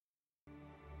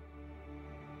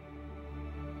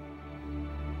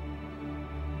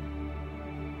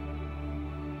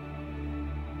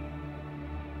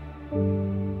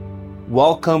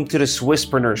Welcome to the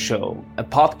Swisspreneur Show, a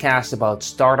podcast about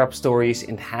startup stories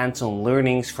and hands-on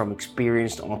learnings from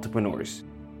experienced entrepreneurs.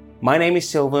 My name is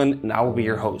Sylvan and I will be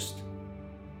your host.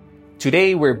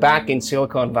 Today we're back in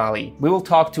Silicon Valley. We will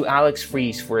talk to Alex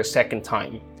Fries for a second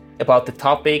time about the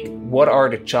topic, what are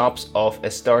the jobs of a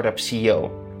startup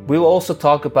CEO? We will also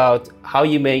talk about how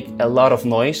you make a lot of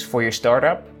noise for your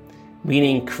startup,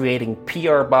 meaning creating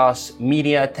PR buzz,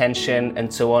 media attention,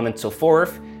 and so on and so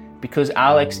forth, because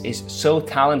Alex is so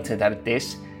talented at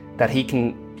this that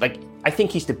I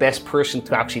think he's the best person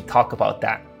to actually talk about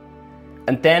that.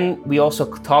 And then we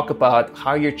also talk about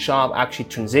how your job actually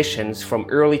transitions from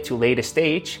early to later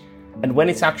stage, and when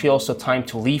it's actually also time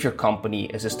to leave your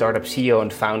company as a startup CEO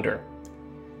and founder.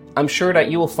 I'm sure that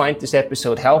you will find this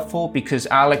episode helpful because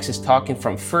Alex is talking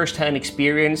from first-hand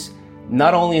experience,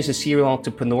 not only as a serial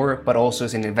entrepreneur, but also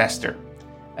as an investor.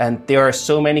 And there are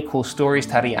so many cool stories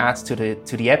that he adds to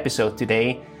the episode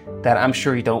today that I'm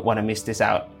sure you don't want to miss this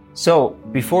out. So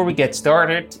before we get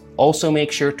started, also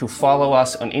make sure to follow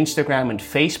us on Instagram and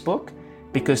Facebook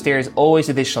because there is always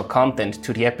additional content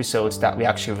to the episodes that we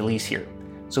actually release here.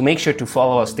 So make sure to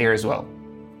follow us there as well.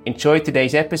 Enjoy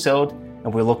today's episode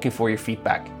and we're looking for your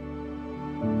feedback.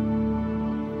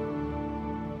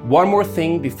 One more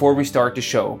thing before we start the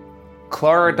show.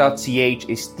 Klara.ch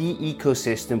is the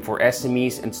ecosystem for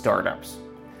SMEs and startups.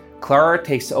 Klara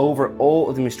takes over all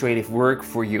administrative work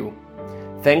for you.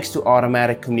 Thanks to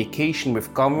automatic communication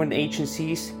with government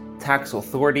agencies, tax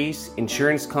authorities,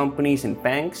 insurance companies, and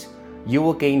banks, you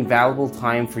will gain valuable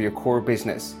time for your core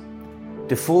business.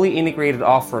 The fully integrated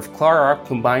offer of Klara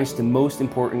combines the most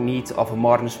important needs of a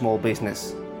modern small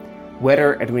business.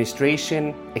 Whether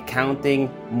administration, accounting,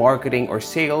 marketing, or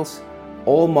sales,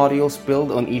 all modules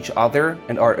build on each other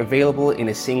and are available in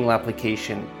a single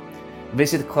application.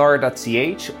 Visit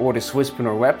Klara.ch or the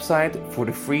Swisspreneur website for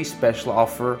the free special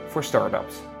offer for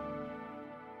startups.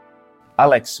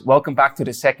 Alex, welcome back to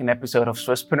the second episode of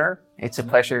Swisspreneur. It's a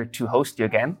pleasure to host you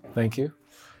again. Thank you.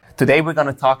 Today we're going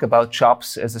to talk about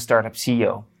jobs as a startup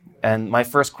CEO. And my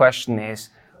first question is,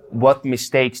 what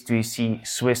mistakes do you see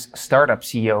Swiss startup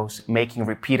CEOs making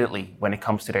repeatedly when it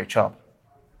comes to their job?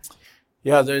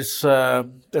 Yeah, there's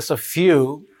a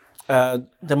few.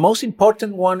 The most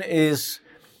important one is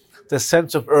the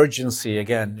sense of urgency.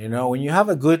 Again, when you have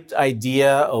a good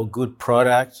idea or good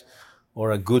product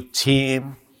or a good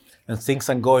team and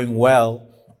things are going well,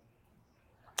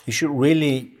 you should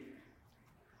really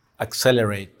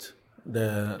accelerate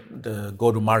the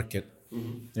go-to-market.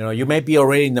 Mm-hmm. You may be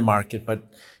already in the market, but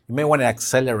you may want to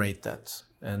accelerate that.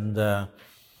 And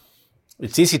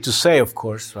it's easy to say, of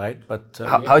course, right? But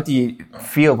how do you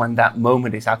feel when that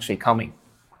moment is actually coming?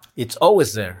 It's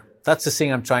always there. That's the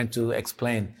thing I'm trying to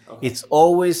explain. Okay.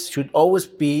 Should always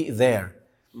be there.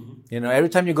 Mm-hmm. Every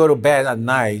time you go to bed at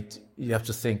night, you have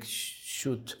to think,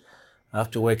 shoot, I have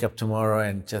to wake up tomorrow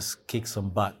and just kick some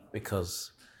butt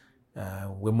because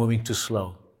we're moving too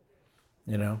slow,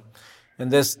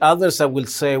 And there's others that will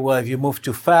say, well, if you move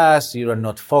too fast, you are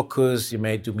not focused, you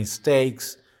may do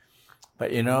mistakes.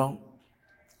 But,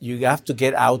 you have to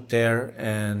get out there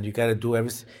and you got to do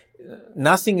everything.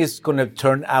 Nothing is going to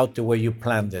turn out the way you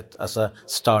planned it as a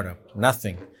startup.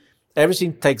 Nothing.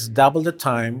 Everything takes double the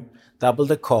time, double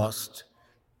the cost.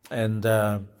 And,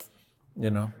 the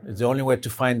only way to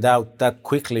find out that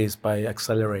quickly is by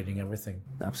accelerating everything.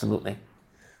 Absolutely.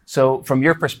 So from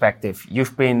your perspective,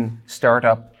 you've been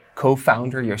startup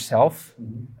co-founder yourself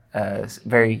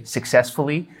very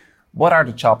successfully. What are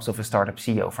the jobs of a startup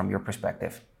CEO from your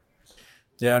perspective?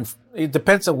 Yeah, it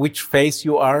depends on which phase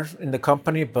you are in the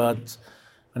company, but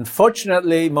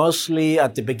unfortunately, mostly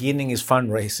at the beginning is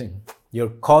fundraising.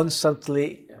 You're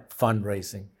constantly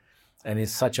fundraising, and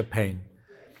it's such a pain.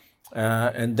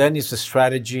 And then it's the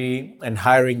strategy and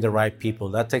hiring the right people.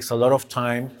 That takes a lot of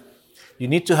time. You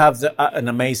need to have an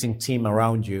amazing team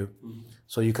around you,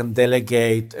 so you can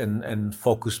delegate and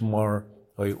focus more.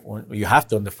 Or you have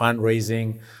to on the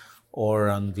fundraising or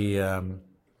on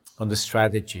the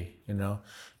strategy,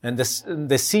 And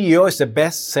the CEO is the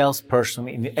best salesperson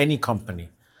in any company.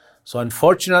 So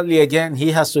unfortunately, again,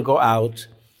 he has to go out,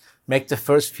 make the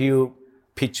first few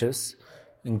pitches,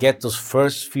 and get those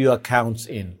first few accounts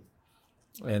in.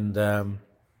 And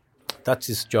that's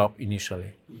his job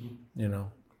initially,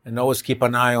 And always keep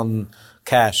an eye on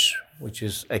cash, which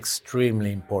is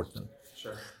extremely important.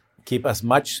 Sure. Keep as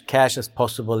much cash as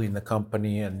possible in the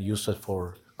company and use it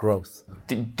for growth.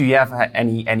 Do you have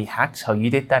any hacks how you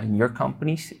did that in your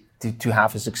companies to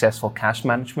have a successful cash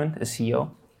management as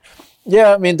CEO?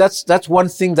 Yeah, that's one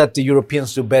thing that the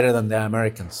Europeans do better than the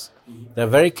Americans. Mm-hmm.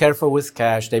 They're very careful with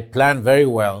cash. They plan very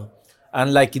well,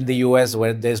 unlike in the US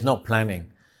where there's no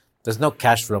planning. There's no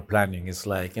cash flow planning. It's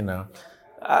like,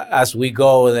 as we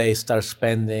go, they start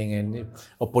spending and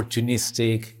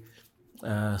opportunistic.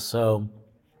 So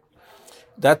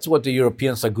that's what the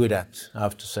Europeans are good at, I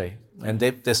have to say. And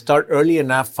they start early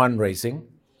enough fundraising.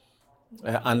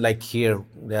 Unlike here,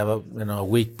 they have a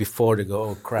week before they go,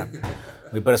 oh crap,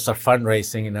 we better start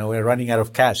fundraising. We're running out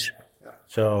of cash.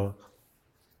 So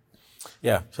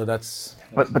so that's.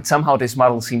 But somehow this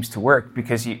model seems to work,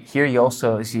 because here you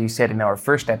also, as you said in our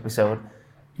first episode,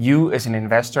 you as an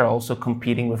investor are also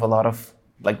competing with a lot of,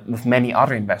 with many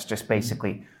other investors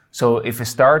basically. So if a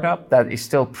startup that is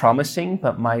still promising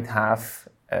but might have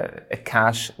a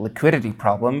cash liquidity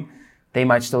problem, they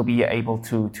might still be able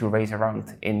to raise a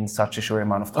round in such a short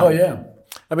amount of time. Oh yeah,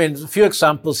 I mean, a few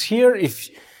examples here. If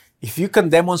you can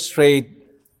demonstrate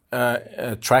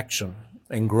traction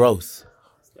and growth,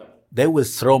 they will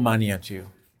throw money at you.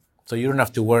 So you don't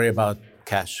have to worry about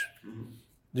cash.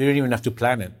 You don't even have to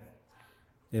plan it.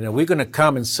 We're going to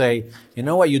come and say, you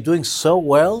know what, you're doing so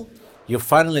well, your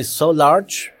funnel is so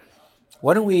large,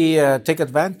 why don't we take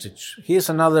advantage? Here's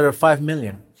another 5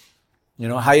 million.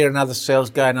 Hire another sales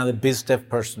guy, another biz dev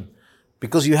person.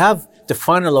 Because you have the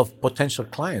funnel of potential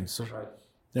clients.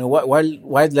 Right.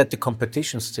 Why let the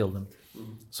competition steal them?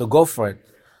 Mm-hmm. So go for it.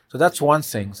 So that's one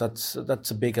thing. That's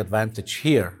a big advantage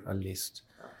here, at least.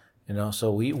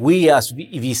 So we as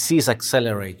VCs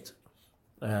accelerate,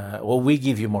 or we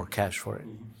give you more cash for it.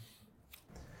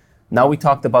 Now we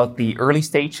talked about the early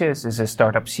stages as a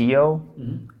startup CEO,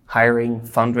 hiring,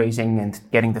 fundraising, and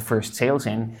getting the first sales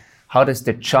in. How does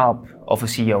the job of a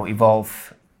CEO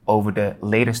evolve over the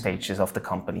later stages of the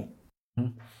company?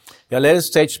 The later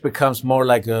stage becomes more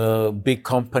like a big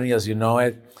company as you know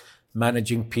it,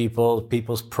 managing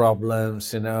people's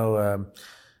problems,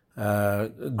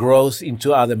 growth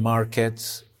into other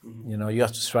markets. You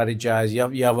have to strategize.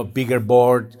 You have a bigger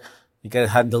board. You got to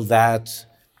handle that.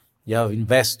 You have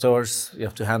investors. You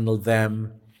have to handle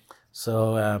them.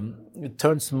 So it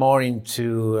turns more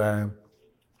into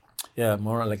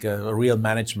more like a real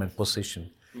management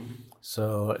position. Mm-hmm.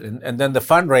 So and then the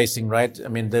fundraising, right? I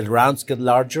mean, the rounds get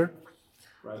larger,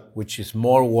 right, which is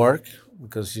more work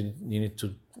because you need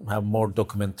to have more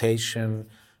documentation.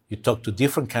 You talk to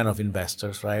different kind of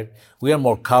investors, right? We are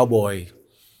more cowboy.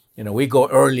 We go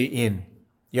early in.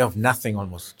 You have nothing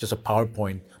almost, just a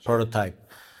PowerPoint prototype.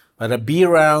 But a B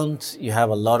round, you have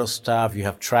a lot of stuff. You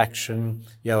have traction.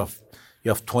 You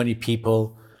have 20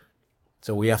 people.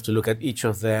 So we have to look at each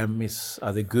of them.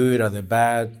 Are they good? Are they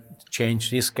bad?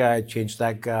 Change this guy, change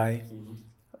that guy,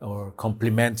 or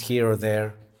complement here or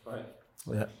there. Right.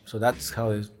 Yeah. So that's how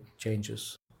it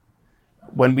changes.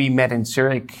 When we met in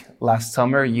Zurich last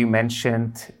summer, you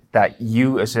mentioned that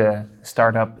you as a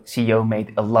startup CEO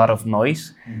made a lot of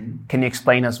noise. Mm-hmm. Can you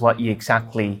explain us what you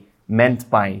exactly meant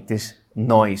by this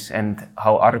noise and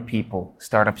how other people,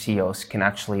 startup CEOs, can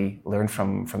actually learn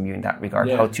from you in that regard,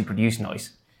 how to produce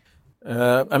noise?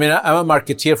 I'm a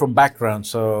marketeer from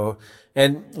background.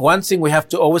 And one thing we have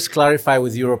to always clarify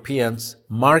with Europeans,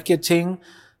 marketing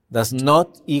does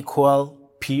not equal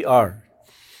PR,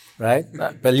 right?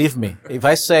 Believe me, if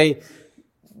I say,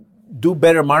 do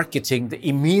better marketing,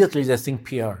 immediately they think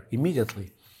PR,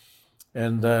 immediately.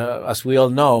 And as we all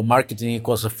know, marketing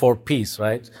equals the 4 Ps,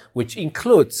 right? Which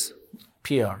includes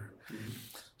PR.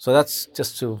 So that's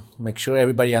just to make sure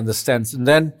everybody understands. And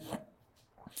then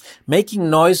making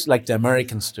noise like the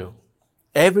Americans do.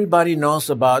 Everybody knows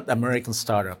about American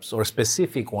startups or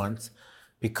specific ones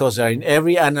because they're in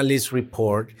every analyst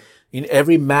report, in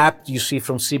every map you see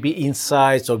from CB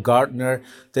Insights or Gartner,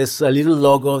 there's a little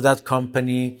logo of that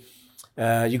company.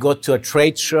 You go to a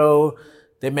trade show,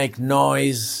 they make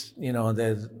noise,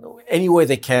 any way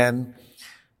they can.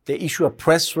 They issue a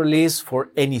press release for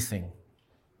anything,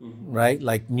 right?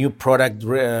 Like new product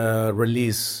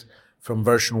release from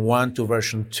version 1 to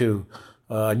version 2,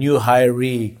 new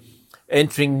hiree,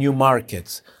 entering new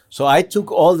markets. So I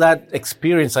took all that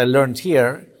experience I learned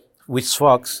here with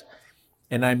Svox,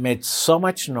 and I made so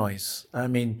much noise. I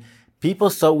mean, people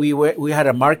thought we had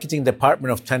a marketing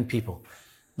department of 10 people.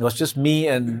 It was just me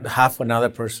and half another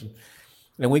person.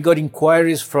 And we got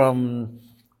inquiries from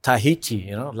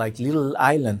Tahiti, like little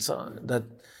islands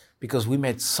because we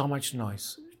made so much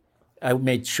noise. I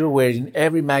made sure we're in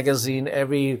every magazine,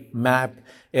 every map,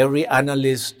 every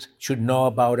analyst should know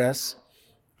about us.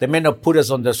 They may not put us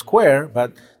on the square,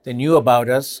 but they knew about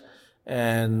us.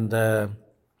 And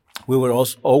we were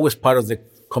also always part of the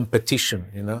competition,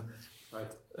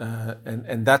 Right.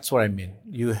 And that's what I mean.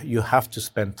 You have to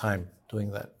spend time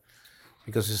doing that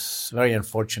because it's very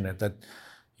unfortunate that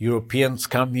Europeans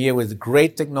come here with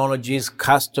great technologies,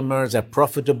 customers, they're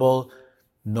profitable.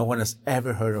 No one has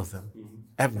ever heard of them,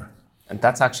 ever. And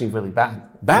that's actually really bad.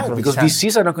 Bad, Really because sad.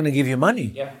 VCs are not going to give you money.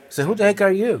 Yeah. So who the heck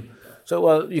are you? So,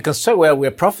 well, you can say, well,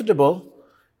 we're profitable.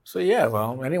 So yeah,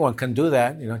 well, anyone can do that.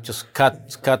 Just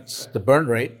cut the burn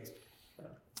rate.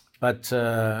 But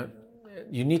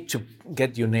you need to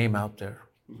get your name out there.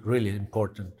 Really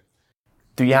important.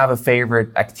 Do you have a favorite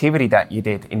activity that you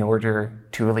did in order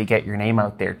to really get your name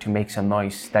out there, to make some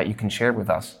noise that you can share with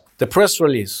us? The press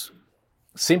release,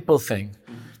 simple thing.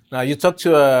 Now you talk to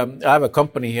I have a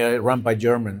company here run by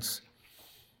Germans.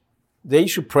 They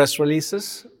issue press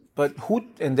releases, but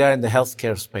and they're in the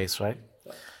healthcare space, right?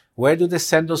 Where do they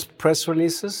send those press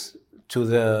releases? To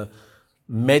the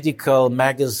medical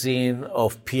magazine of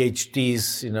PhDs,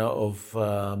 of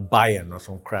Bayern or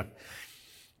some crap.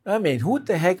 I mean, who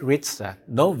the heck reads that?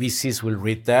 No VCs will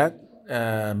read that.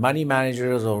 Money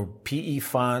managers or PE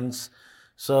funds.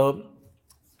 So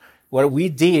what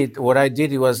I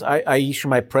did was I issue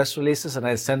my press releases and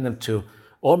I send them to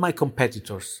all my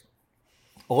competitors,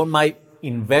 all my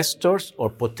investors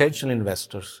or potential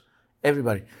investors,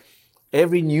 everybody,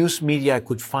 every news media I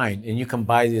could find. And you can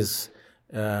buy these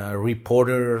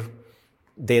reporter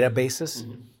databases.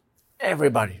 Mm-hmm.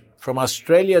 Everybody, from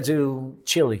Australia to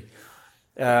Chile,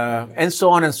 and so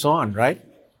on, right?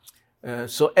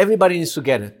 So everybody needs to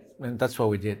get it, and that's what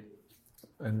we did.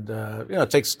 And it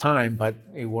takes time, but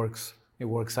it works. It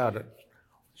works out.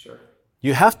 Sure.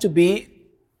 You have to be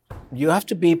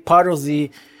part of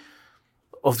the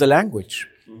language.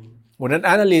 Mm-hmm. When an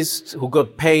analyst who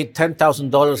got paid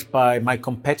 $10,000 by my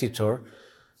competitor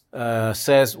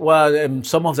says, "Well,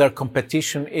 some of their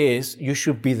competition is," you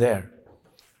should be there.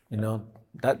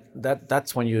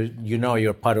 That's when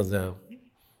you're part of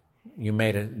you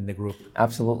made it in the group.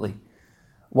 Absolutely.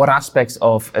 What aspects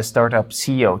of a startup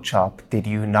CEO job did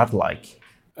you not like?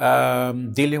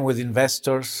 Dealing with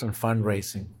investors and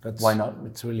fundraising. Why not?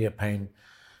 It's really a pain.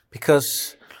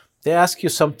 Because they ask you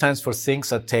sometimes for things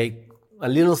that take, a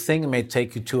little thing may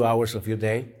take you 2 hours of your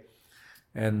day.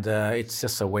 And it's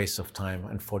just a waste of time,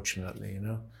 unfortunately,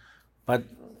 But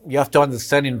you have to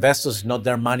understand investors, it's not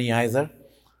their money either.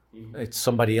 Mm-hmm. It's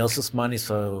somebody else's money.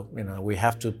 So, we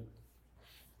have to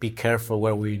be careful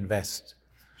where we invest.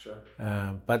 Sure.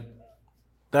 But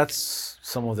that's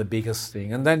some of the biggest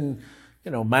thing. And then,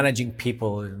 managing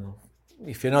people.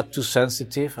 If you're not too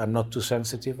sensitive, I'm not too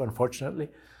sensitive, unfortunately,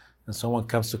 and someone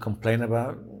comes to complain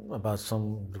about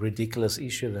some ridiculous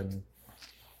issue, then,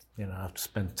 I have to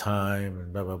spend time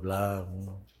and blah, blah, blah.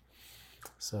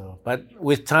 So, but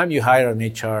with time, you hire an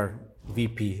HR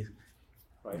VP.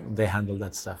 Right. They handle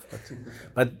that stuff.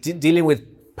 But dealing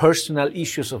with personal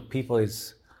issues of people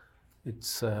it's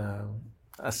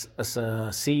as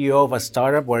a CEO of a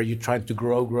startup where you're trying to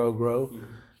grow, mm-hmm.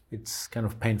 It's kind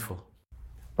of painful.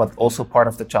 But also part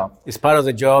of the job. It's part of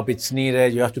the job. It's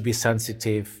needed. You have to be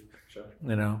sensitive. Sure.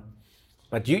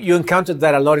 But you encountered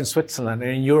that a lot in Switzerland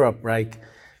and in Europe, right?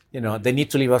 They need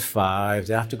to leave at 5.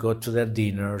 They have to go to their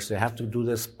dinners. They have to do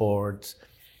their sports.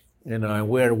 And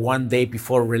we're one day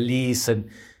before release, and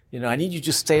I need you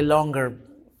to stay longer.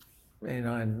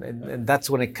 And that's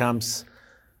when it comes.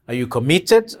 Are you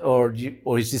committed, or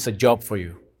is this a job for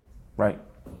you? Right.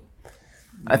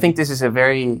 I think this is a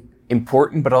very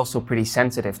important but also pretty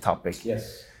sensitive topic.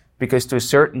 Yes. Because to a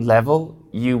certain level,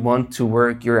 you want to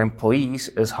work your employees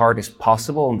as hard as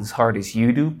possible and as hard as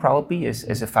you do, probably.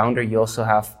 As a founder, you also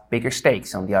have bigger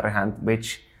stakes, on the other hand,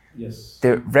 which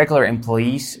the regular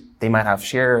employees, they might have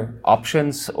share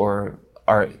options or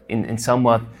are in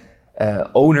somewhat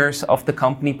owners of the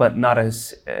company, but not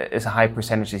as a high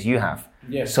percentage as you have.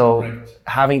 Yes, so correct.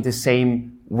 Having the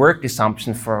same work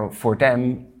assumption for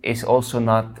them is also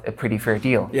not a pretty fair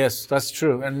deal. Yes, that's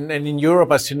true. And in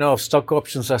Europe, as you know, stock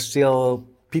options are still,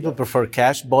 people prefer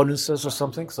cash bonuses or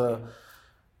something. So,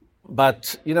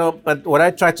 but what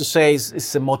I try to say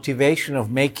is the motivation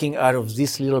of making out of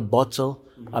this little bottle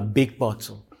a big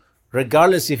bottle,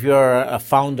 regardless if you're a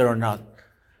founder or not.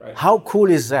 Right. How cool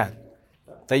is that?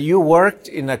 That you worked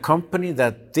in a company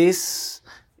that this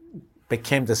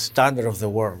became the standard of the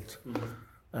world.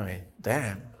 Mm-hmm. I mean,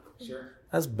 damn. Sure.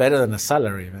 That's better than a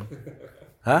salary, man.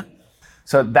 Huh?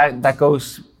 So that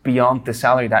goes beyond the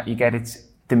salary that you get. It's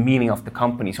the meaning of the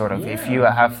company, sort of. Yeah. If you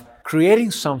have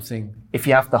creating something, if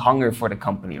you have the hunger for the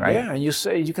company, right? Yeah, and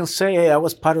you can say, "Hey, I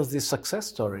was part of this success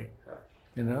story."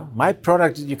 My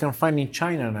product you can find in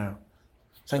China now,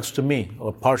 thanks to me,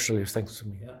 or partially thanks to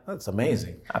me. Yeah. That's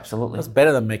amazing. Absolutely. That's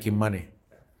better than making money.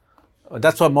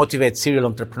 That's what motivates serial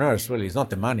entrepreneurs. Really, it's not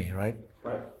the money, right?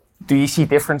 Right. Do you see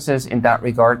differences in that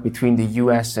regard between the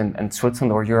US and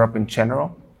Switzerland or Europe in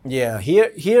general? Yeah,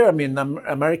 here, I mean,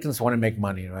 Americans want to make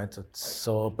money, right?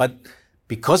 But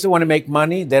because they want to make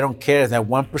money, they don't care that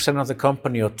 1% of the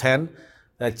company or 10,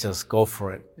 they just go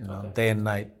for it, day and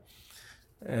night.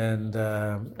 And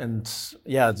the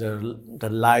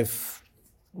life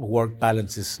work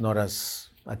balance is not as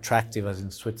attractive as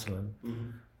in Switzerland,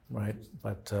 right?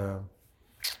 But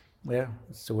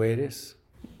it's the way it is.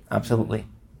 Absolutely.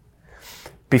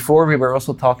 Before, we were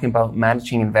also talking about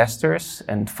managing investors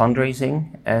and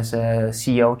fundraising as a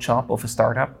CEO job of a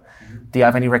startup. Do you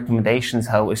have any recommendations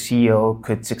how a CEO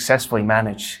could successfully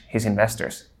manage his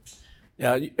investors?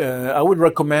 Yeah, I would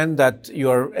recommend that you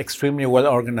are extremely well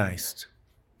organized,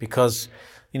 because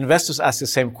investors ask the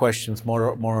same questions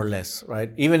more or less,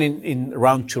 right? Even in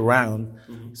round to round,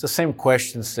 it's the same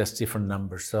questions, just different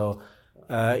numbers. So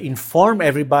inform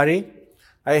everybody.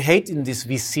 I hate in these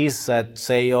VCs that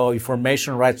say,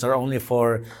 information rights are only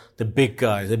for the big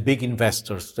guys, the big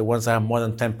investors, the ones that have more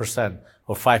than 10%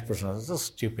 or 5%. It's just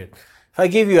stupid. If I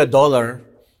give you $1,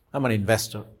 I'm an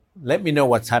investor. Let me know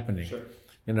what's happening. Sure.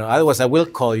 Otherwise I will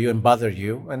call you and bother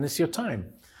you, and it's your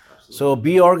time. Absolutely. So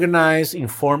be organized,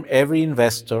 inform every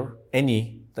investor,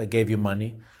 any that gave you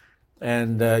money,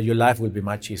 and your life will be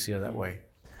much easier that way.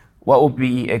 What would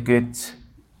be a good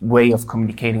way of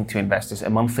communicating to investors? A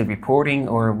monthly reporting,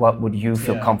 or what would you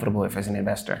feel comfortable with as an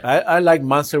investor? I like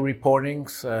monthly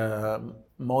reportings.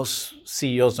 Most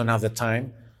CEOs don't have the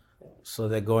time, so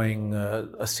they're going.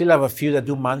 I still have a few that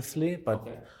do monthly, but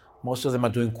most of them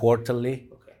are doing quarterly.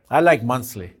 Okay. I like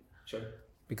monthly,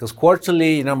 because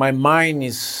quarterly, my mind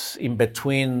is in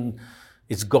between.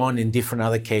 It's gone in different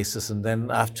other cases, and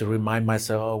then I have to remind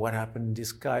myself, what happened to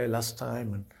this guy last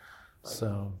time, and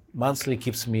so monthly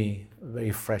keeps me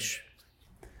very fresh.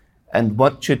 And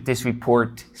what should this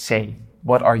report say?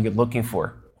 What are you looking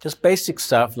for? Just basic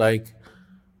stuff like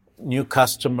new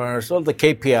customers, all the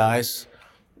KPIs,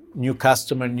 new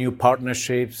customer, new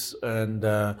partnerships, and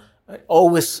I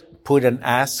always put an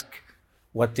ask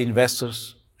what the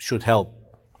investors should help.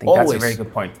 I think that's a very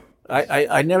good point.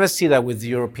 I never see that with the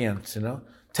Europeans,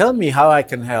 Tell me how I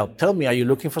can help. Tell me, are you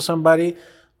looking for somebody?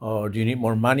 Or do you need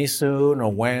more money soon,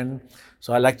 or when?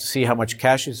 So I like to see how much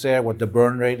cash is there, what the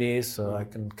burn rate is, so I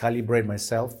can calibrate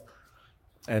myself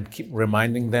and keep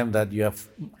reminding them that you have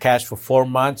cash for 4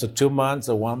 months or 2 months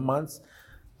or 1 month.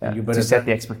 Yeah, you better set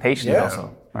the expectations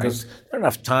also. Right? Because they don't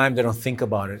have time, they don't think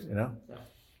about it,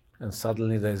 And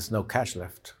suddenly there's no cash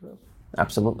left.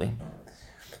 Absolutely.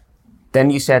 Then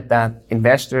you said that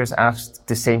investors asked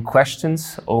the same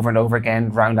questions over and over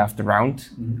again, round after round.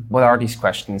 Mm-hmm. What are these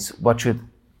questions? What should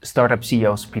startup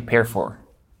CEOs prepare for?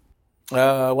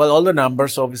 All the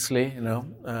numbers, obviously,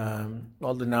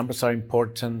 all the numbers are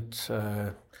important.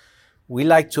 We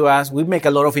like to ask, we make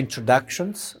a lot of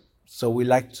introductions, so we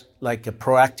like a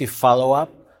proactive follow-up.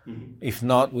 Mm-hmm. If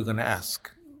not, we're going to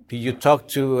ask, did you talk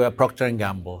to Procter &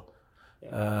 Gamble?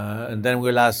 And then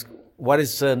we'll ask, what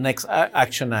is the next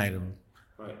action item?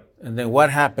 Right. And then what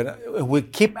happened? We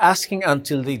keep asking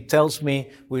until he tells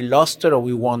me we lost it or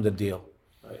we won the deal.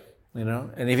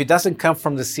 And if it doesn't come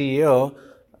from the CEO,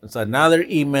 it's another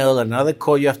email, another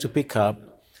call you have to pick up.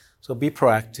 So be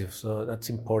proactive. So that's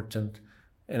important.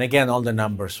 And again, all the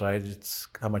numbers, right? It's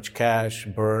how much cash,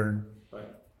 burn.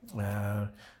 Right.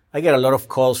 I get a lot of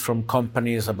calls from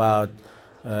companies about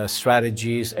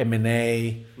strategies,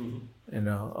 M&A,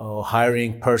 or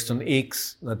hiring person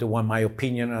X that they want my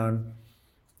opinion on.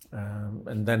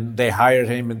 And then they hire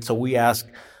him. And so we ask,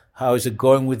 how is it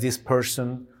going with this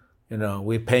person?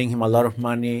 We're paying him a lot of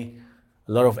money,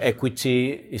 a lot of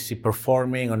equity. Is he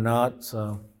performing or not?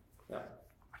 So,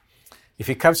 if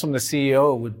it comes from the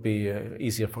CEO, it would be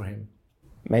easier for him.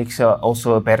 Makes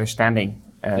also a better standing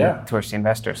towards the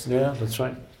investors. Yeah, that's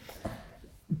right.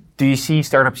 Do you see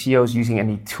startup CEOs using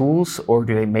any tools, or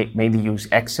do they mainly use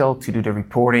Excel to do the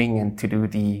reporting and to do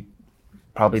the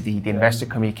investor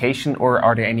communication, or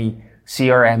are there any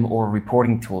CRM or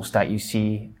reporting tools that you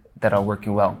see that are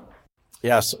working well?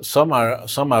 Yes, some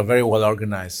are very well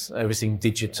organized. Everything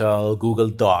digital, Google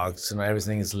Docs,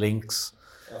 everything is links,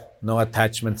 no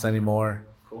attachments anymore.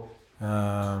 Cool.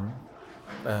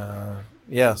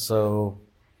 Yes.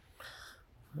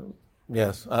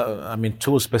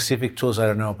 Specific tools, I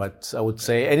don't know, but I would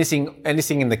say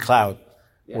anything in the cloud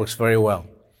works very well,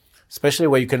 especially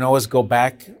where you can always go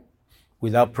back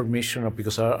without permission or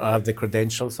because I have the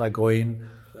credentials. I go in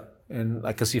and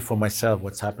I can see for myself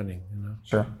what's happening.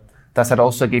 Sure. Does that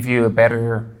also give you a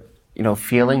better,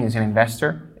 feeling as an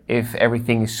investor if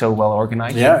everything is so well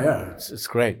organized? Yeah, it's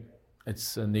great.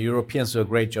 And the Europeans do a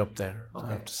great job there. Okay.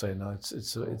 I have to say,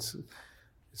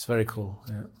 it's very cool.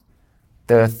 Yeah.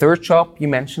 The third job you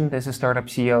mentioned as a startup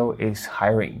CEO is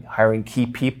hiring key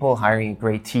people, hiring a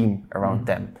great team around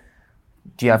them.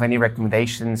 Do you have any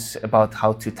recommendations about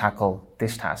how to tackle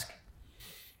this task?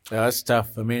 That's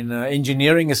tough. I mean,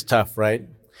 engineering is tough, right?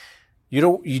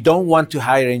 You don't want to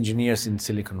hire engineers in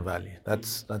Silicon Valley.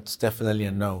 That's definitely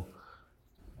a no.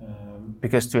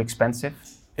 Because too expensive?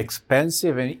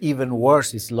 Expensive, and even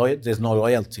worse is there's no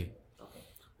loyalty.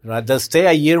 Right? They'll stay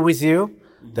a year with you,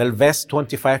 they'll vest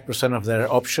 25% of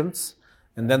their options,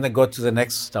 and then they go to the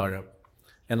next startup.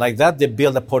 And like that, they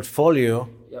build a portfolio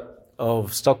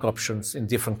of stock options in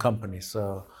different companies.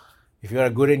 So if you're a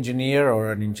good engineer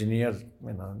or an engineer,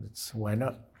 why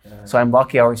not? So I'm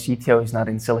lucky our CTO is not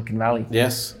in Silicon Valley.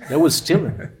 Yes, they will steal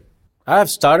him. I have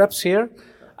startups here.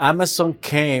 Amazon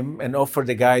came and offered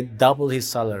the guy double his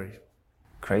salary.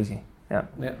 Crazy. Yeah.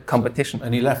 Competition.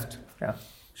 And he left. Yeah,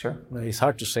 sure. It's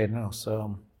hard to say no,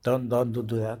 so don't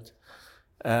do that.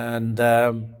 And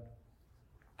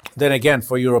then again,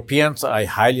 for Europeans, I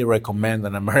highly recommend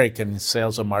an American in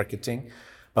sales or marketing.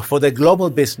 But for the global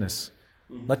business,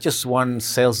 not just one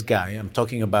sales guy, I'm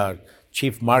talking about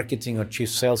chief marketing or chief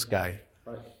sales guy.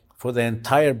 Right. For the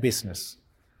entire business,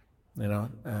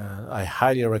 I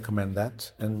highly recommend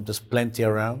that. And there's plenty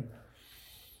around.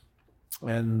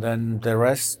 And then the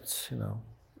rest,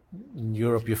 in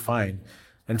Europe you find.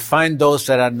 And find those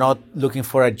that are not looking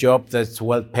for a job that's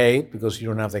well paid because you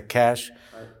don't have the cash.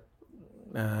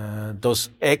 Those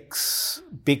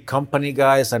ex-big company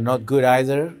guys are not good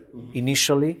either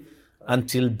initially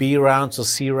until B rounds or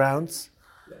C rounds.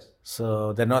 Yes.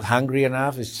 So they're not hungry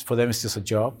enough. For them, it's just a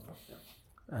job.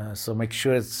 So make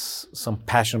sure it's some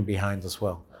passion behind as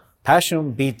well.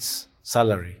 Passion beats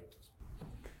salary.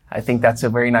 I think that's a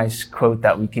very nice quote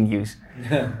that we can use.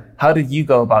 How did you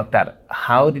go about that?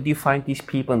 How did you find these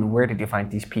people, and where did you find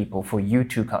these people for your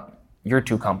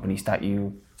two companies that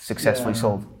you successfully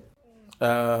sold?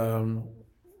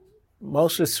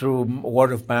 Mostly through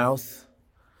word of mouth.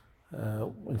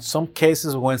 In some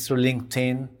cases, we went through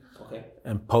LinkedIn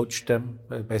and poached them,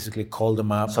 basically called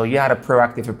them up. So you had a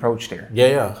proactive approach there?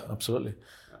 Yeah, absolutely.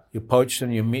 You poach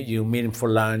them, you meet them for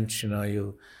lunch,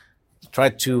 you try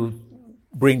to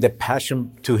bring the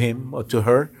passion to him or to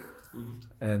her,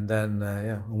 and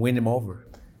then win him over.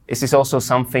 Is this also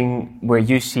something where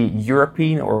you see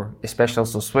European or especially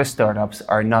also Swiss startups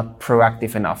are not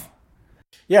proactive enough?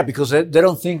 Yeah, because they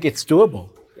don't think it's doable.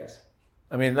 Yes.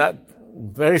 I mean,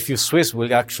 very few Swiss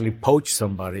will actually poach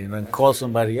somebody and call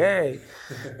somebody, hey,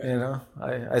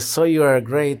 I saw you are a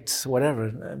great whatever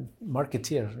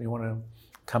marketeer. You want to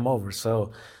come over?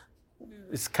 So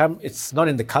it's not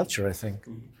in the culture, I think.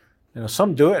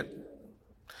 Some do it.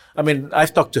 I mean,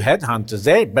 I've talked to headhunters.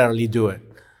 They barely do it.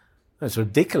 It's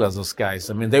ridiculous, those guys.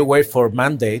 I mean, they wait for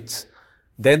mandates,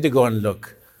 then they go and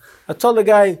look. I told the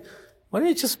guy, why don't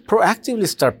you just proactively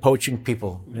start poaching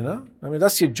people, I mean,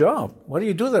 that's your job. What do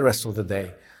you do the rest of the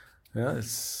day?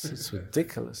 It's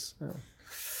ridiculous.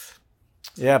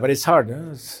 Yeah, but it's hard.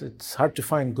 It's hard to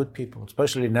find good people,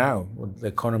 especially now when the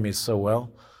economy is so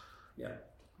well. Yeah.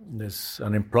 This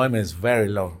unemployment is very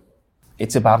low.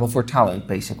 It's a battle for talent,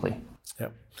 basically. Yeah.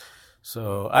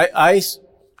 So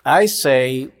I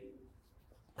say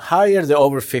hire the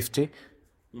over 50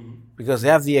 because they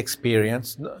have the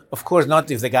experience. Of course,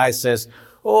 not if the guy says,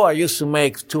 "Oh, I used to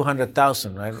make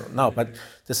 200,000." Right? No, but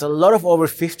there's a lot of over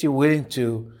 50 willing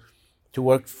to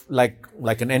work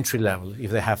like an entry level if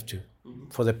they have to,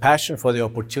 for the passion, for the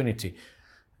opportunity.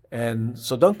 And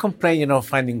so don't complain,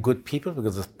 finding good people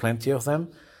because there's plenty of them.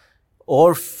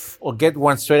 Or get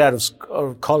one straight out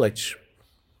of college,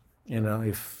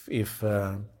 if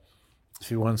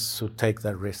he wants to take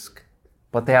that risk.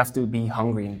 But they have to be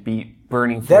hungry and be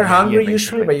burning for They're hungry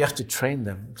usually, but you have to train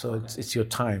them. So it's your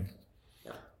time.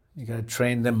 Yeah. You got to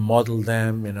train them, model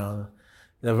them,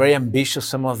 They're very ambitious,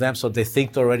 some of them, so they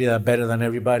think already they're better than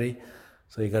everybody.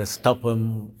 So you got to stop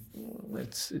them.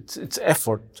 It's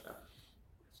effort.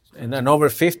 And over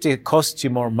 50, it costs you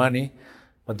more money,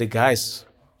 but the guys,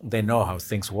 they know how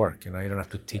things work. You don't have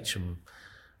to teach them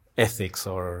ethics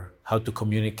or how to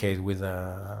communicate with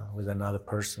another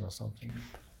person or something.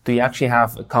 Do you actually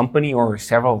have a company or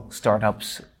several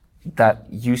startups that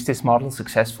use this model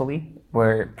successfully,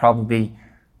 where probably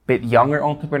a bit younger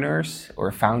entrepreneurs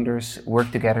or founders work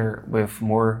together with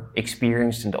more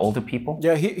experienced and older people?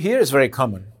 Yeah, here is very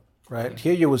common, right?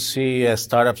 Here you will see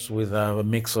startups with a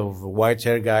mix of white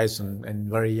hair guys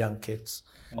and very young kids.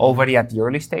 Already at the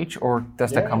early stage, or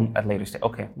does that come at later stage?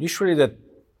 Okay. Usually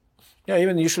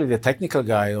the technical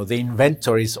guy or the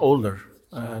inventor is older.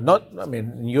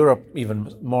 In Europe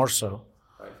even more so.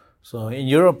 Right. So in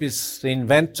Europe, the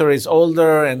inventor is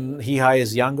older and he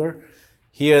hires younger.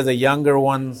 Here the younger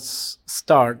ones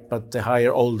start, but they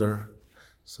hire older.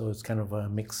 So it's kind of a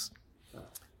mix.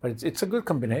 But it's a good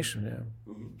combination,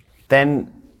 yeah.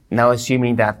 Then, now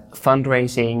assuming that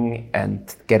fundraising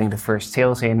and getting the first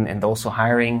sales in and also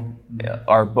hiring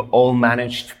are all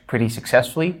managed pretty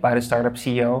successfully by the startup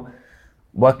CEO,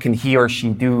 what can he or she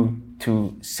do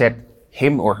to set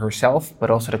him or herself,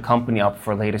 but also the company up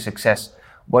for later success?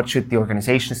 What should the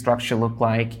organization structure look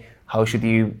like? How should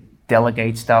you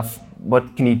delegate stuff?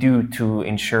 What can you do to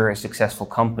ensure a successful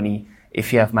company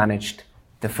if you have managed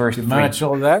the first three? Manage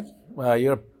all that? Well,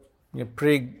 you're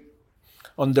pretty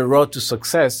on the road to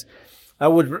success. I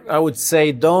would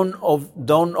say don't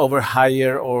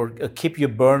overhire or keep your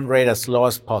burn rate as low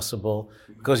as possible,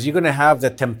 because you're going to have the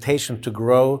temptation to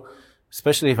grow,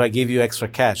 especially if I give you extra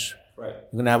cash. Right.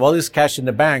 You're going to have all this cash in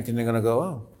the bank, and you're going to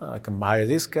go, I can hire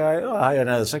this guy, I'll hire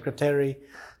another secretary.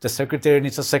 The secretary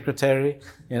needs a secretary.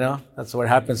 That's what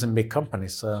happens in big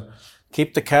companies. So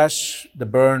keep the cash, the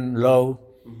burn low,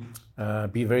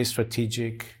 be very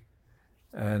strategic,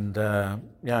 and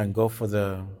and go for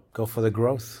the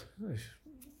growth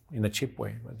in a cheap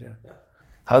way. But yeah.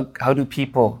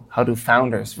 How do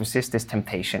founders resist this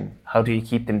temptation? How do you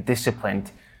keep them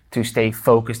disciplined to stay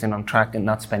focused and on track and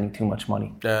not spending too much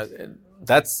money?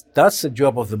 That's the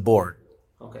job of the board.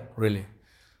 Okay. Really,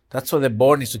 that's what the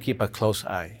board needs to keep a close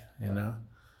eye.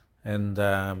 And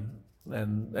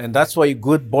that's why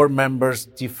good board members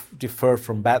differ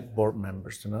from bad board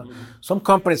members. Some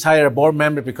companies hire a board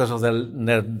member because of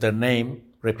their name,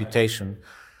 reputation.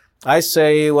 I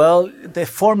say, well, the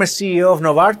former CEO of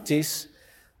Novartis,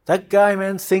 that guy,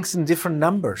 man, thinks in different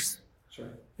numbers. Sure.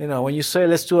 When you say,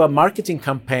 let's do a marketing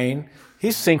campaign,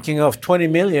 he's thinking of 20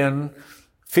 million,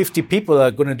 50 people are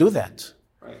going to do that.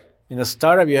 Right. In a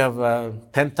startup, you have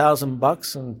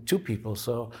 $10,000 and 2 people,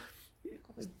 so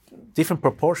different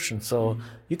proportions. So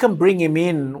you can bring him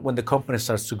in when the company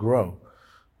starts to grow.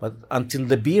 But until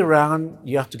the B round,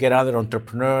 you have to get other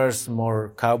entrepreneurs,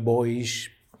 more cowboyish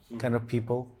kind of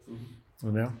people.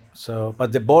 So,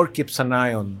 but the board keeps an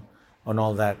eye on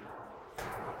all that.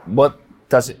 What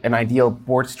does an ideal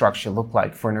board structure look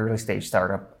like for an early stage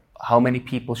startup? How many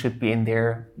people should be in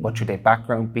there? What should their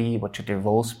background be? What should their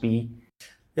roles be?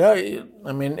 Yeah,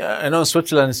 I mean, I know in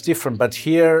Switzerland it's different, but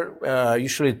here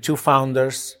usually 2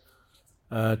 founders,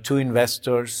 2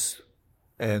 investors,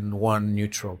 and 1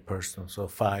 neutral person. So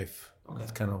 5. Okay.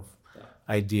 That's kind of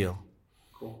ideal.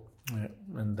 Cool. Yeah,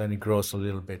 and then it grows a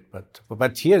little bit,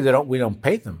 but here we don't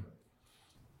pay them.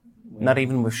 Not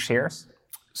even with shares?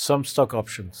 Some stock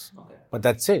options, but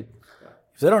that's it. Yeah.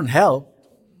 If they don't help,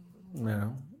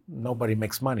 nobody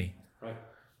makes money. Right.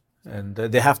 And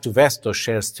they have to vest those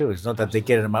shares too. It's not that they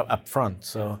get them up front.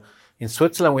 So in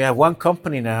Switzerland, we have 1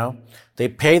 company now. They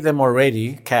pay them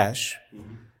already cash.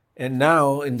 Mm-hmm. And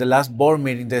now in the last board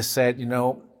meeting, they said,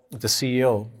 the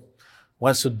CEO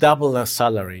wants to double their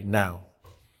salary now.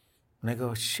 And I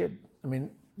go, shit, I mean,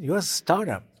 you're a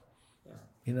startup,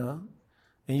 and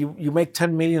you make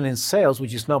 10 million in sales,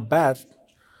 which is not bad.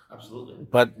 Absolutely.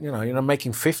 But, you're not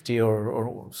making 50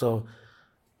 or so.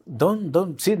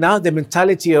 Don't see now the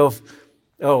mentality of,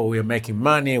 we're making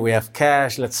money, we have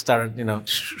cash, let's start,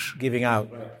 giving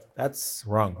out. Right. That's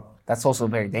wrong. That's also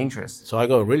very dangerous. So I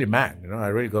go really mad, I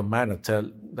really go mad and tell,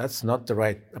 that's not the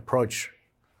right approach.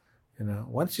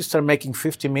 Once you start making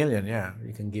 50 million,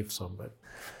 you can give some, but.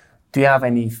 Do you have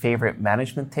any favorite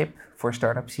management tip for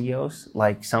startup CEOs?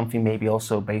 Like something maybe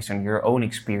also based on your own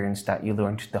experience that you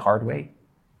learned the hard way?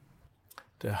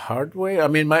 The hard way? I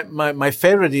mean, my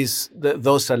favorite is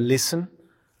those that listen.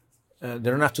 They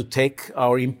don't have to take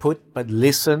our input, but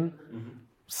listen,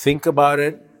 think about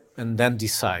it, and then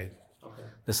decide. Okay.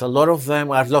 There's a lot of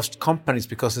them. I've lost companies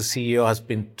because the CEO has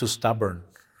been too stubborn.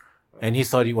 And he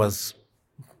thought he was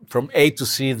from A to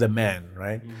C the man,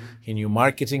 right? He knew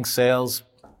marketing, sales,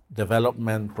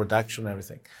 development, production,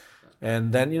 everything.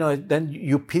 And then, then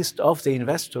you pissed off the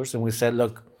investors, and we said,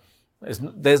 look,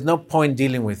 there's no point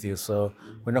dealing with you, so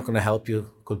we're not going to help you.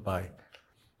 Goodbye.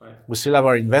 Right. We still have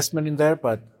our investment in there,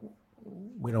 but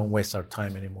we don't waste our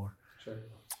time anymore. Sure.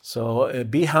 So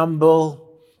be humble,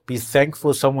 be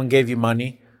thankful someone gave you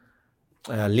money,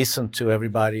 listen to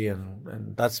everybody,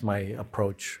 and that's my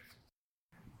approach.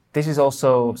 This is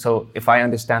also, so if I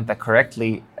understand that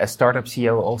correctly, a startup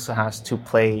CEO also has to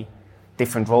play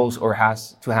different roles or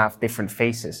has to have different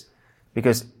faces.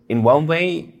 Because in one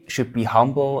way, should be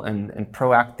humble and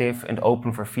proactive and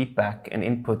open for feedback and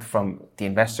input from the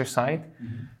investor side.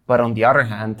 Mm-hmm. But on the other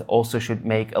hand, also should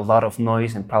make a lot of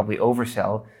noise and probably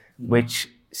oversell, which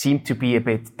seem to be a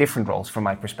bit different roles from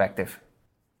my perspective.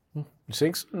 You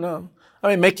think so? No. I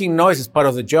mean, making noise is part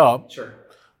of the job. Sure.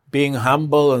 Being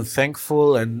humble and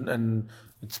thankful, and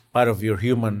it's part of your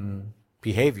human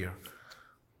behavior.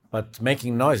 But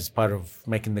making noise is part of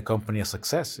making the company a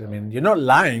success. I mean, you're not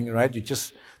lying, right? You're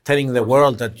just telling the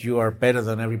world that you are better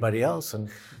than everybody else and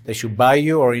they should buy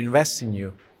you or invest in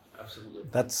you. Absolutely.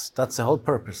 That's the whole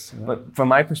purpose. But from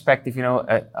my perspective,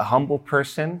 a humble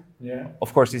person,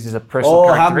 of course, this is a personal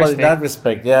humble characteristic. in that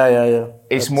respect. Yeah.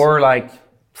 It's more like,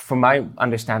 from my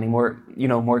understanding,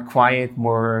 more quiet,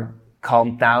 more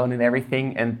calmed down and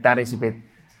everything. And that is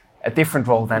a different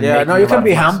role than you can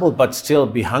be humble but still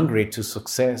be hungry to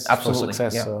success. Absolutely. For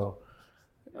success. So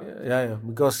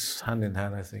it goes hand in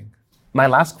hand, I think. My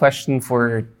last question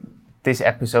for this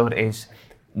episode is,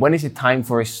 when is it time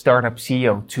for a startup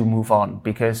CEO to move on?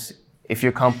 Because if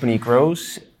your company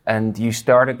grows and you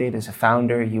started it as a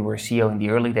founder, you were CEO in the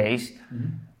early days,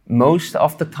 most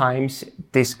of the times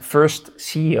this first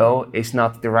CEO is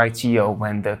not the right CEO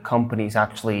when the company is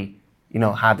actually,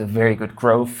 had a very good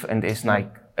growth and is like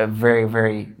a very,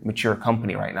 very mature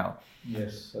company right now.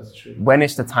 Yes, that's true. When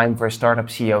is the time for a startup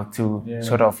CEO to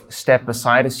sort of step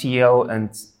aside as CEO and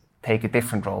take a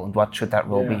different role, and what should that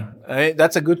role be?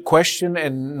 That's a good question,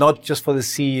 and not just for the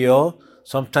CEO.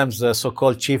 Sometimes the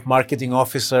so-called chief marketing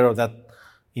officer of that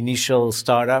initial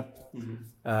startup.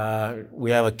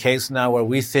 We have a case now where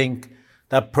we think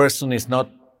that person is not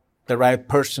the right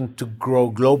person to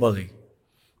grow globally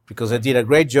because they did a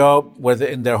great job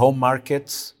in their home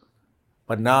markets,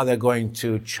 but now they're going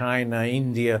to China,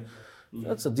 India.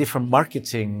 That's a different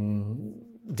marketing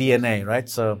DNA, right?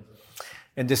 So,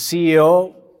 and the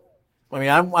CEO, I mean,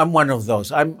 I'm one of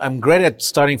those. I'm great at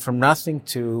starting from nothing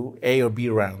to A or B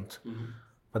round,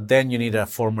 but then you need a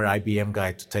former IBM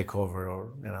guy to take over, or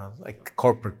like a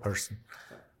corporate person.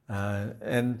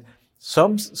 And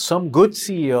some good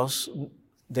CEOs,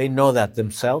 they know that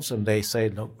themselves, and they say,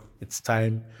 "No, it's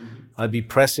time. I'll be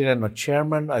president or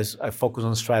chairman. I focus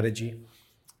on strategy.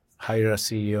 Hire a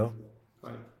CEO."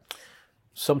 Right.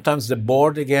 Sometimes the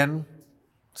board again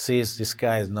sees this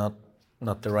guy is not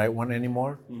the right one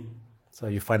anymore. So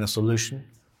you find a solution,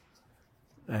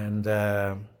 and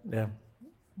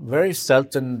very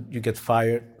seldom you get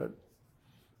fired,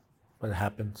 but it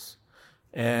happens.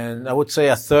 And I would say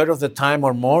a third of the time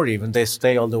or more even, they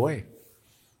stay all the way.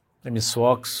 I mean,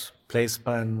 Swox,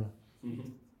 PlaySpan,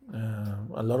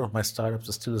 a lot of my startups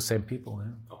are still the same people.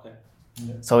 Yeah. Okay.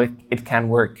 Yeah. So it can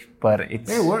work, but it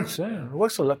works. Yeah, it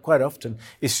works quite often.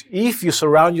 It's if you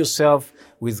surround yourself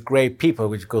with great people,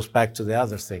 which goes back to the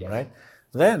other thing, right?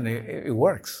 Then it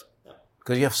works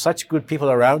because you have such good people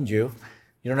around you.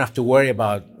 You don't have to worry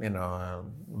about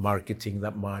marketing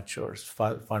that much or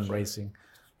fundraising.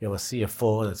 You have a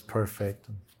CFO that's perfect.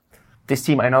 This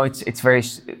team, I know it's very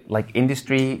like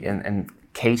industry and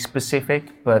case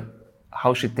specific, but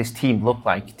how should this team look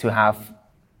like to have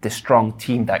the strong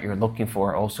team that you're looking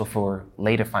for also for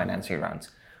later financing rounds?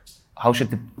 How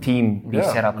should the team be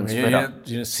set up and split up?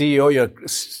 CEO, you're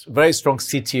a very strong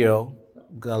CTO.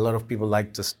 A lot of people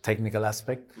like this technical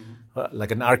aspect,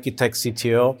 like an architect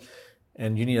CTO,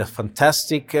 and you need a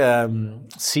fantastic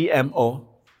CMO,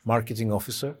 marketing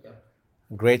officer,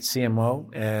 great CMO,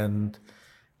 and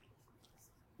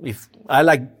if I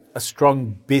like a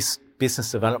strong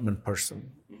business development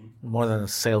person more than a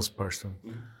salesperson.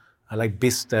 I like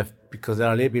biz dev because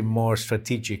they're a little bit more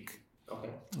strategic,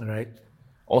 right?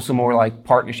 Also more like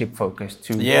partnership focused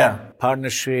too. Yeah,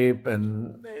 partnership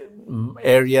and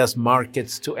areas,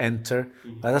 markets to enter.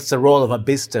 That's the role of a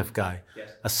biz dev guy. Yes.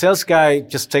 A sales guy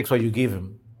just takes what you give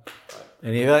him.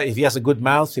 And if he has a good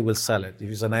mouth, he will sell it. If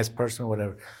he's a nice person,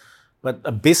 whatever. But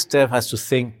a biz dev has to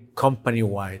think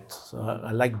company-wide. So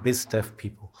I like biz dev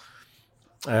people.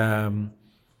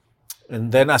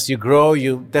 And then as you grow,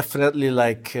 you definitely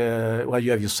like, you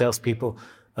have your salespeople,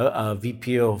 a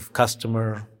VP of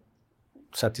customer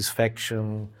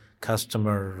satisfaction,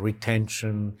 customer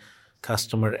retention,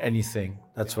 customer anything.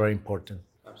 That's very important.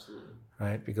 Absolutely.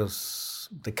 Right? Because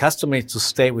the customer needs to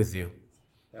stay with you.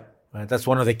 Yeah. Right? That's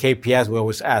one of the KPIs we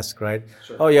always ask, right?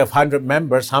 Sure. Oh, you have 100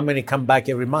 members. How many come back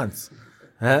every month?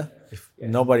 Huh? If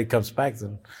nobody comes back,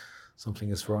 then something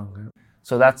is wrong. Yeah?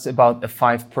 So that's about a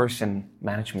 5-person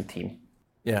management team.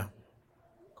 Yeah.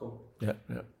 Cool. Yeah.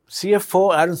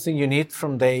 CFO, I don't think you need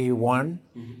from day one.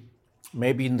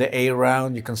 Maybe in the A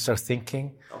round you can start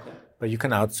thinking, but you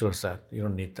can outsource that. You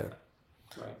don't need that.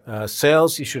 Right.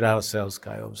 Sales, you should have a sales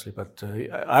guy, obviously, but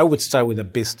I would start with a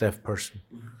biz dev person.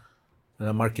 And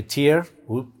a marketeer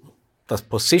who does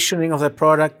positioning of the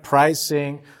product,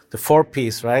 pricing, the 4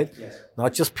 Ps, right? Yes.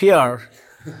 Not just PR,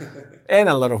 and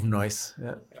a lot of noise.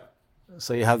 Yeah.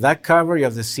 So you have that cover. You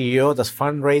have the CEO, that's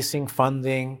fundraising,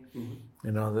 funding,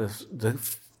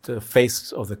 the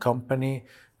face of the company,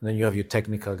 and then you have your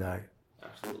technical guy.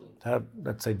 Absolutely.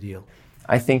 That's ideal.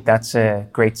 I think that's a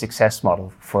great success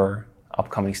model for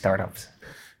upcoming startups.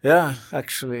 Yeah,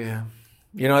 actually,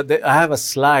 I have a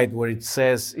slide where it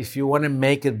says if you want to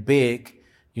make it big,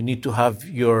 you need to have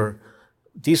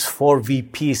these 4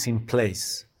 VPs in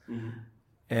place. Mm-hmm.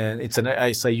 And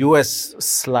it's a US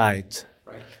slide.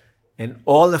 Right. And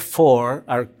all the 4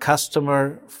 are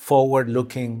customer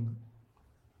forward-looking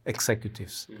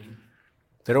executives. Mm-hmm.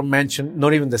 They don't mention,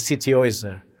 not even the CTO is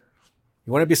there.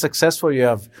 You want to be successful, you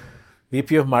have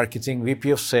VP of marketing,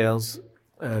 VP of sales,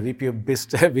 VP of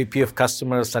business, VP of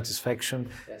customer satisfaction,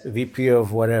 yes. VP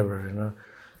of whatever,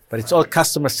 But it's all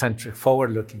customer-centric,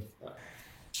 forward-looking.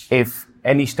 If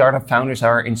any startup founders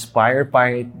are inspired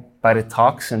by the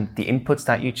talks and the inputs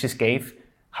that you just gave,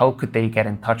 how could they get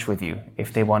in touch with you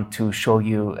if they want to show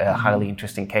you a highly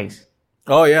interesting case?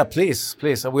 Oh yeah, please.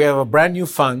 We have a brand new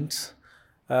fund.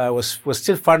 We're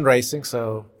still fundraising,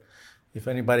 so if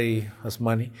anybody has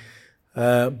money.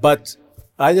 But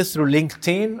either through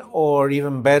LinkedIn or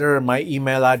even better, my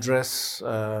email address,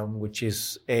 which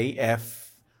is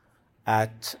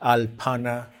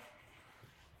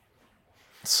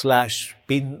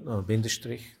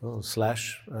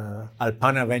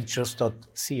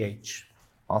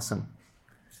Awesome.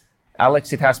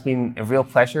 Alex, it has been a real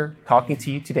pleasure talking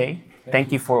to you today.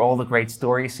 Thank you for all the great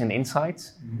stories and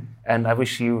insights. Mm-hmm. And I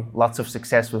wish you lots of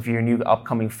success with your new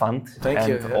upcoming fund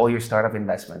all your startup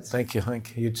investments. Thank you.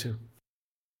 You too.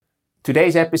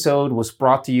 Today's episode was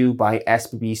brought to you by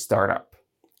SBB Startup.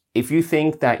 If you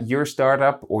think that your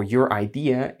startup or your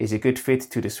idea is a good fit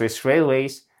to the Swiss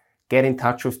Railways, get in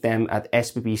touch with them at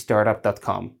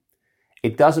sbbstartup.com.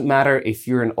 It doesn't matter if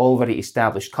you're an already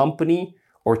established company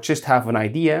or just have an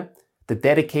idea. The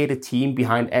dedicated team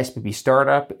behind SBB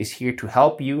Startup is here to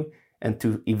help you and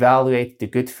to evaluate the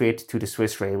good fit to the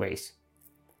Swiss Railways.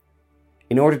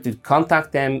 In order to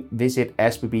contact them, visit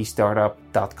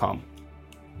sbbstartup.com.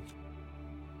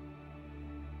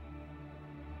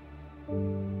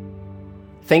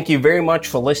 Thank you very much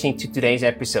for listening to today's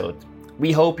episode.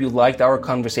 We hope you liked our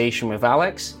conversation with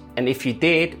Alex, and if you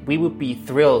did, we would be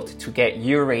thrilled to get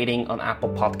your rating on Apple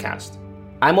Podcast.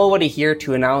 I'm already here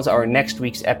to announce our next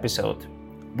week's episode.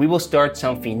 We will start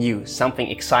something new, something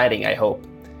exciting, I hope.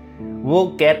 We'll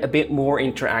get a bit more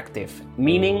interactive,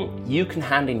 meaning you can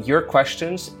hand in your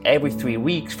questions every 3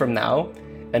 weeks from now,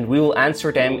 and we will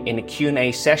answer them in a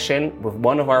Q&A session with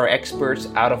one of our experts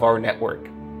out of our network.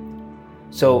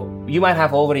 So you might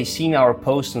have already seen our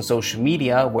posts on social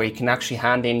media where you can actually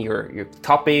hand in your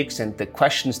topics and the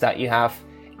questions that you have,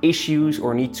 issues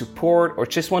or need support or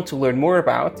just want to learn more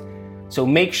about. So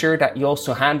make sure that you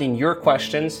also hand in your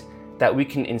questions that we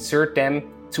can insert them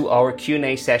to our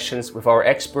Q&A sessions with our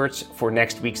experts for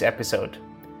next week's episode.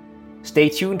 Stay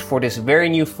tuned for this very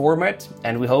new format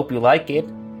and we hope you like it.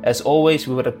 As always,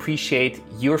 we would appreciate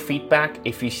your feedback.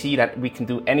 If you see that we can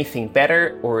do anything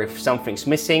better or if something's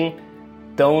missing,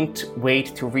 don't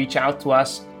wait to reach out to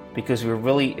us because we're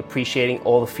really appreciating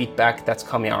all the feedback that's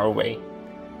coming our way.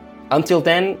 Until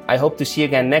then, I hope to see you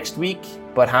again next week,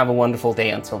 but have a wonderful day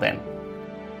until then.